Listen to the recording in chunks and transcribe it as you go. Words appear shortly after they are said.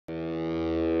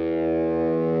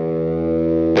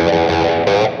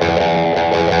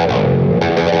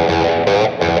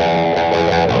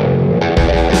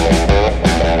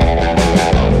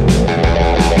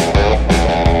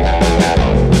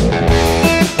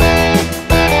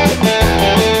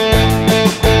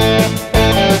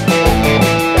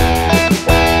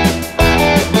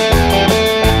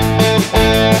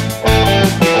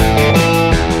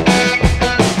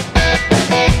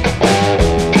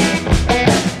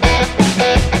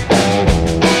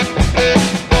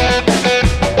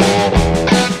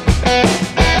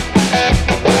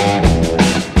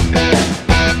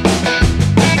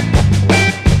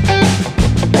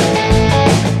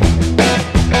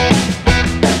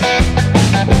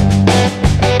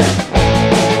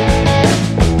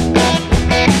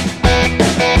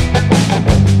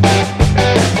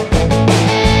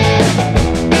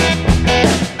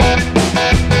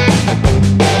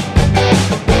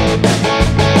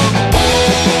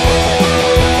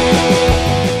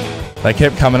they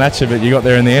kept coming at you, but you got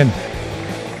there in the end.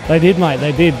 They did, mate,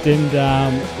 they did,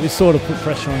 and we sort of put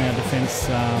pressure on our defence.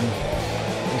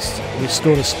 We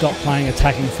sort of stopped playing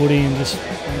attacking footy and just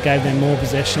gave them more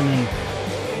possession, and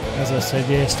as I said,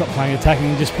 yeah, stopped playing attacking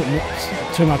and just put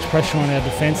too much pressure on our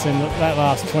defence, and that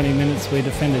last 20 minutes we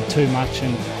defended too much,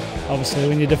 and obviously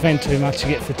when you defend too much you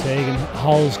get fatigue and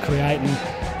holes create,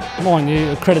 and mind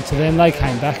you, credit to them, they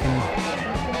came back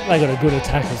and they got a good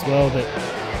attack as well, but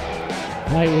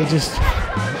mate, we're just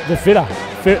the fitter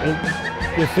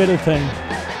team.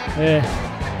 Yeah,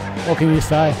 what can you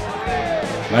say?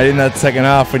 Mate, in that second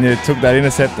half when you took that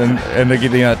intercept and they're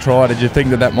getting that try, did you think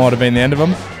that might have been the end of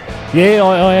them? Yeah,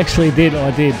 I actually did,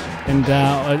 and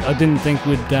I didn't think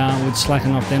we'd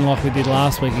slacken off then like we did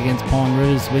last week against Pine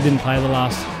Rivers. We didn't play the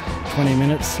last 20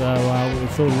 minutes, so we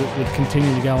thought we'd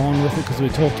continue to go on with it because we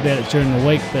talked about it during the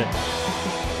week, but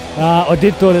I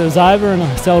did thought it was over and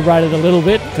I celebrated a little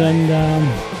bit, and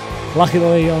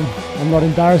luckily I'm not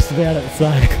embarrassed about it, so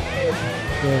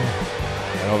yeah.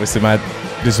 And obviously, mate,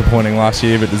 disappointing last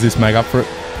year, but does this make up for it?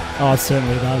 Oh, it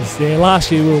certainly does. Yeah,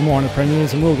 last year we were minor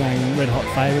premiers and we were going red hot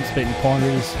favourites, beating Pine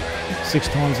Rivers 6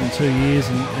 times in 2 years,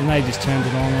 and they just turned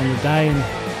it on the day.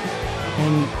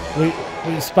 And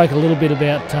we spoke a little bit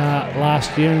about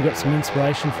last year and got some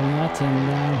inspiration from that.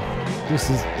 And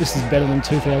this is better than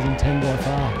 2010 by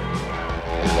far.